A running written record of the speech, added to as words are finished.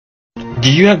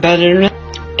Do you have bad internet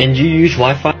and you use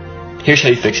Wi-Fi? Here's how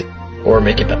you fix it, or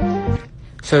make it better.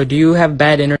 So do you have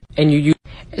bad internet and you use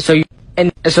so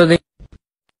the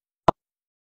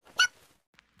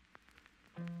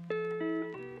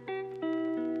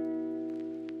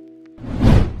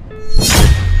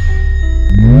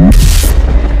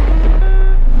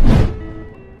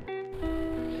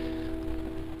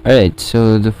Alright,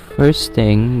 so the first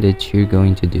thing that you're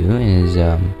going to do is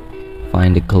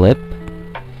find a clip,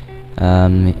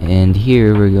 and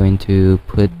here we're going to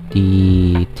put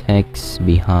the text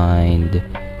behind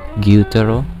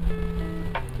Gyutaro.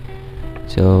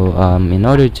 So in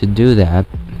order to do that,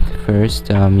 first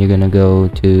you're gonna go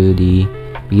to the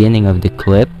beginning of the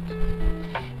clip,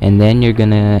 and then you're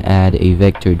gonna add a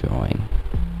vector drawing.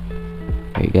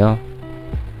 There you go,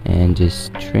 and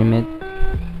just trim it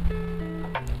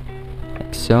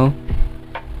like so.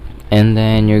 And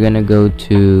then you're gonna go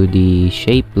to the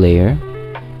shape layer,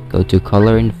 go to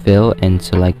color and fill, and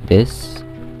select this.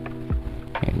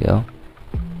 There you go.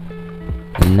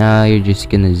 And now you're just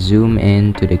gonna zoom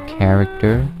in to the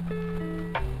character.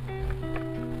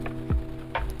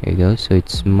 There you go, so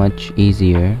it's much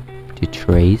easier to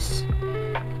trace,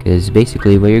 because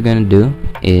basically what you're gonna do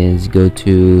is go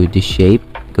to the shape,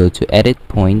 go to edit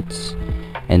points,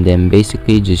 and then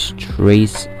basically just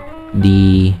trace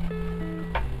the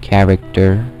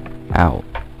character out.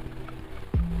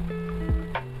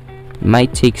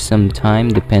 Might take some time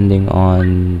depending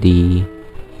on the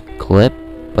clip,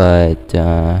 but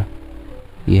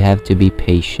you have to be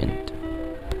patient.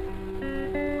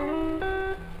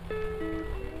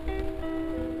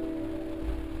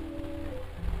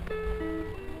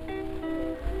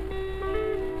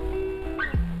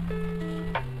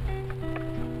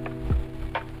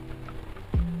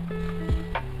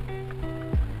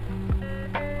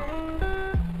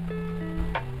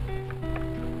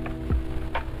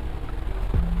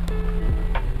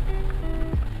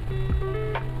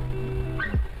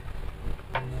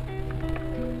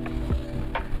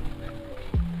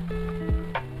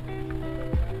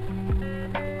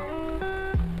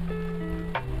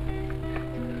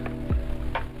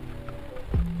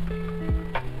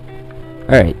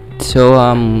 Alright, so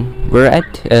we're at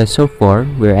so far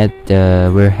we're at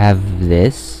we have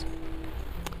this,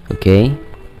 okay,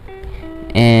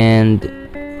 and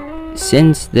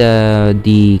since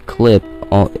the clip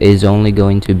is only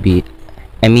going to be,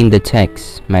 I mean the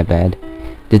text, my bad,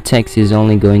 the text is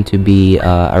only going to be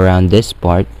around this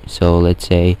part. So let's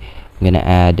say I'm gonna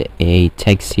add a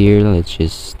text here. Let's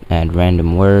just add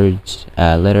random words,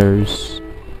 letters,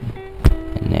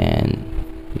 and then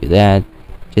do that.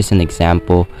 Just an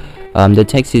example. The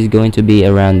text is going to be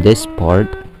around this part.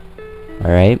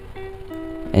 Alright,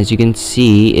 as you can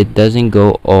see, it doesn't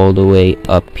go all the way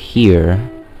up here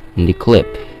in the clip.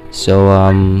 So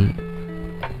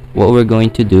what we're going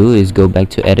to do is go back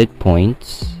to edit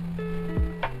points.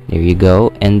 There you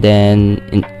go. And then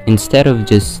instead of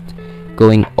just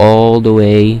going all the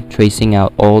way, tracing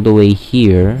out all the way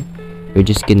here, we're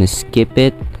just gonna skip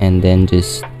it and then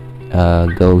just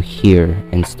go here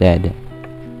instead.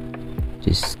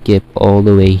 Just skip all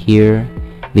the way here,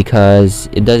 because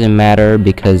it doesn't matter,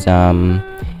 because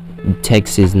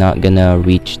text is not gonna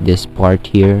reach this part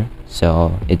here,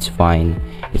 so it's fine.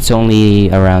 It's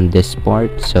only around this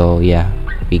part, so yeah,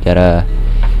 we gotta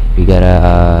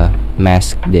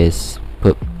mask this,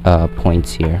 put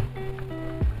points here.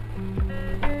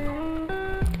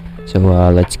 So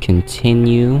let's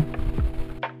continue.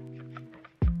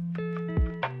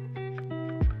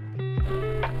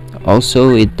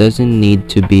 Also, it doesn't need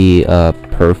to be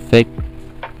perfect.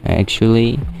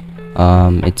 Actually,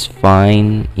 it's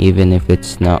fine even if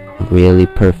it's not really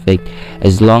perfect,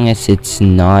 as long as it's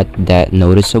not that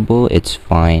noticeable. It's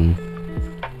fine,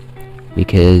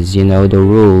 because you know the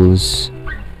rules.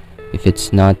 If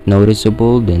it's not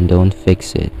noticeable, then don't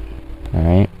fix it.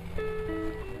 Alright,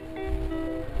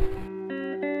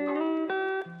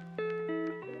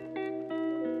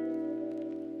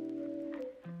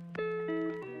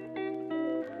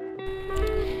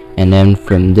 and then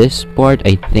from this part,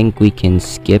 I think we can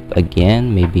skip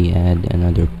again, maybe add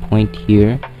another point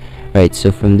here. Right,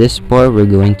 so from this part we're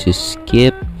going to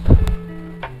skip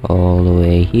all the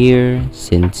way here,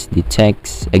 since the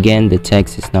text, again, the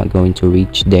text is not going to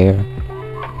reach there,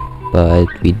 but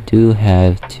we do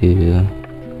have to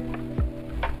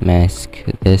mask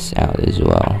this out as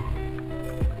well.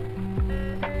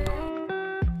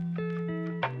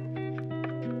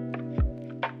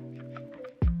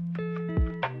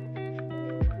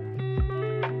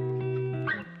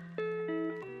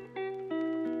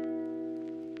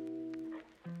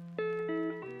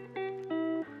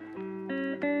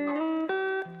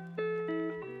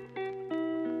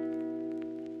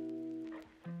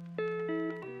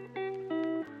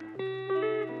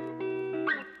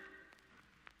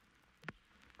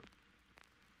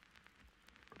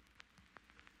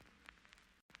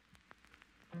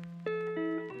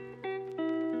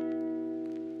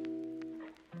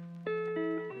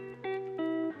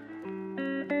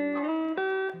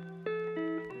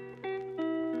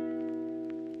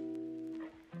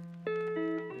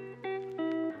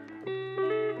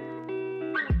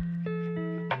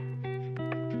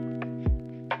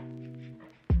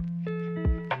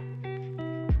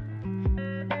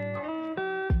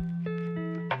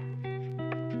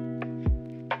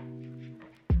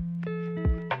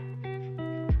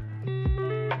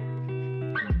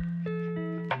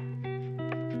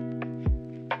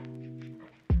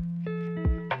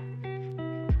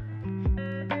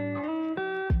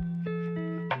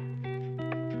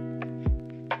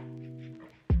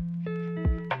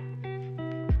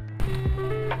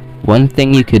 one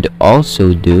thing you could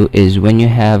also do is when you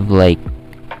have like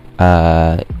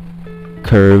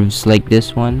curves like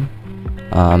this one,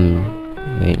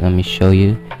 wait, let me show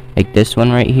you. Like this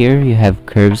one right here, you have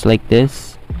curves like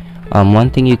this. One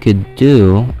thing you could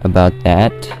do about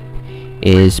that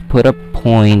is put a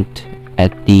point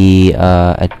at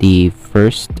the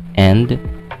first end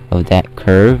of that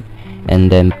curve, and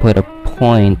then put a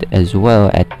point as well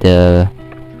at the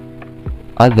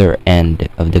other end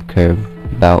of the curve,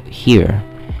 about here.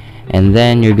 And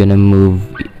then you're gonna move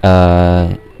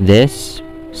this,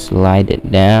 slide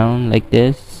it down like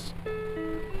this,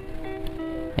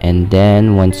 and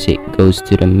then once it goes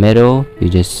to the middle, you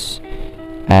just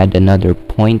add another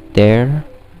point there,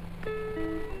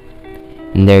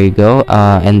 and there you go.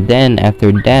 And then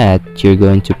after that, you're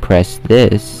going to press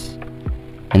this,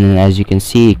 and then as you can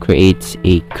see, it creates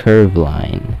a curve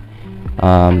line.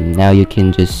 Now you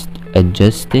can just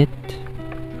adjust it,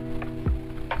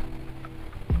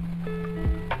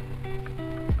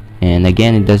 and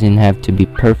again, it doesn't have to be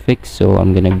perfect, so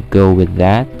I'm gonna go with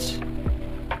that.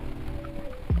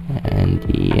 And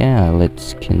yeah,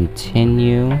 let's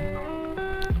continue.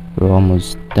 We're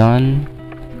almost done.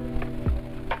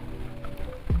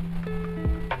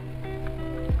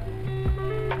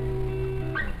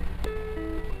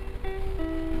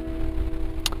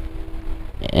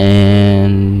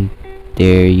 And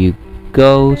there you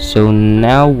go. So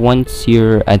now once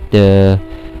you're at the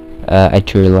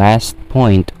at your last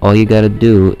point, all you gotta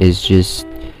do is just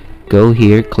go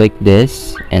here, click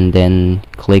this, and then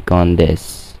click on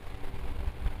this.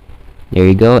 There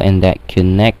you go, and that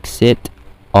connects it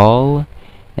all.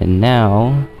 And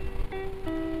now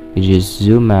you just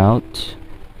zoom out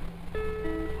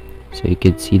so you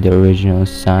could see the original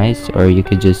size, or you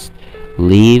could just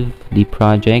leave the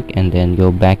project and then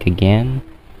go back again.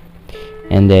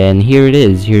 And then here it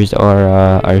is. Here's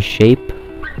our shape.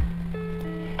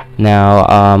 Now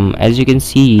as you can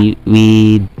see,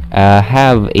 we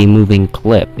have a moving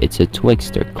clip. It's a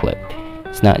Twixtor clip.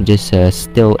 It's not just a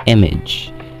still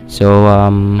image. So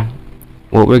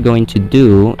what we're going to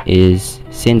do is,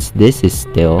 since this is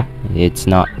still, it's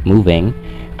not moving,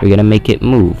 we're gonna make it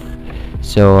move.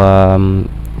 So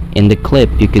in the clip,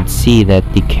 you could see that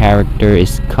the character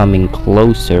is coming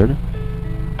closer,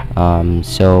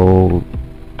 so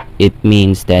it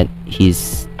means that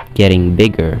he's getting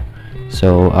bigger.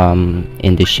 So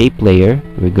in the shape layer,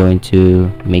 we're going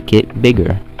to make it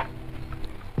bigger,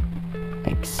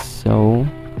 like so,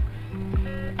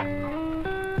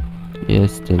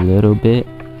 just a little bit,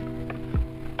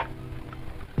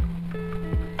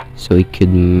 so it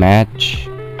could match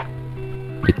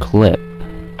the clip.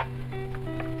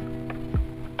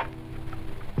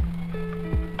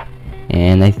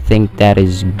 And I think that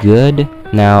is good.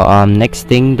 Now next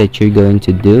thing that you're going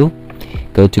to do,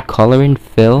 go to color and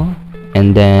fill,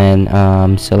 and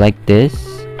then select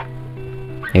this.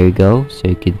 There you go, so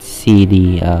you could see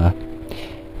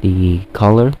the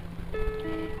color.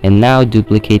 And now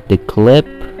duplicate the clip,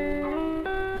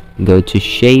 go to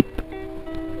shape,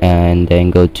 and then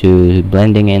go to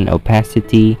blending and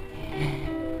opacity,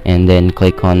 and then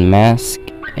click on mask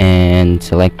and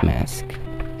select mask.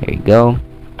 There you go.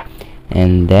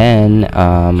 And then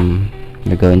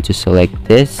you're going to select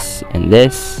this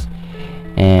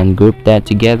and group that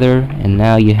together, and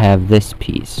now you have this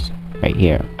piece right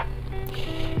here.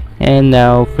 And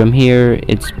now from here,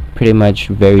 it's pretty much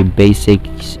very basic.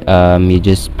 You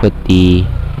just put the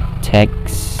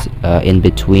text in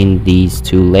between these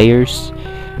two layers.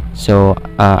 So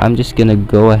I'm just gonna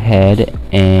go ahead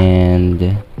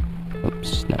and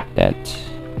oops, not that.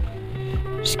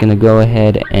 Just gonna go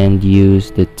ahead and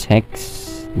use the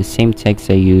text, the same text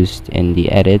I used in the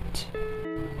edit.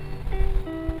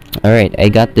 Alright, I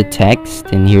got the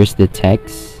text, and here's the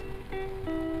text.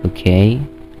 Okay,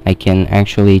 I can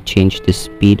actually change the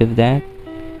speed of that,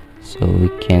 so we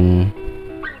can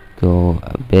go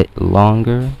a bit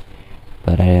longer,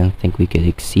 but I don't think we could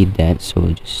exceed that, so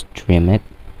we'll just trim it.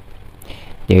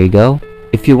 There you go.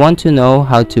 If you want to know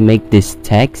how to make this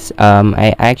text,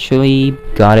 I actually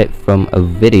got it from a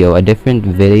video, a different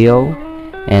video,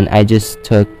 and I just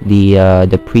took the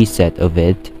preset of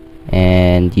it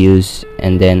and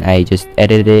then I just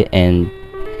edited it and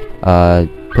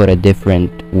put a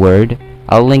different word.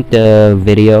 I'll link the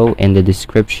video in the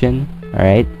description.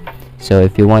 Alright, so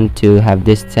if you want to have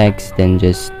this text, then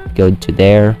just go to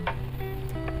there.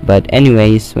 But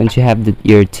anyways, once you have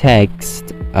your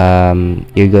text,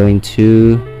 you're going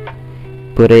to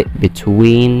put it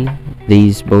between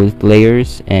these both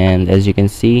layers, and as you can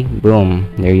see, boom,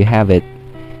 there you have it.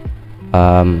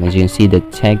 As you can see, the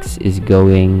text is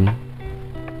going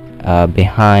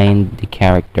behind the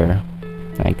character.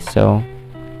 like so.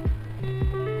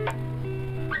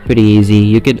 Pretty easy.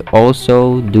 You could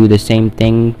also do the same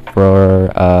thing for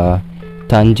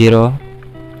Tanjiro,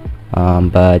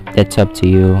 but that's up to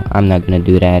you. I'm not gonna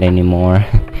do that anymore.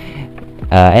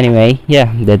 Anyway,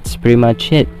 yeah, that's pretty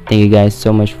much it. Thank you guys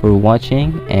so much for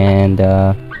watching, and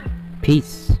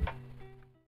peace.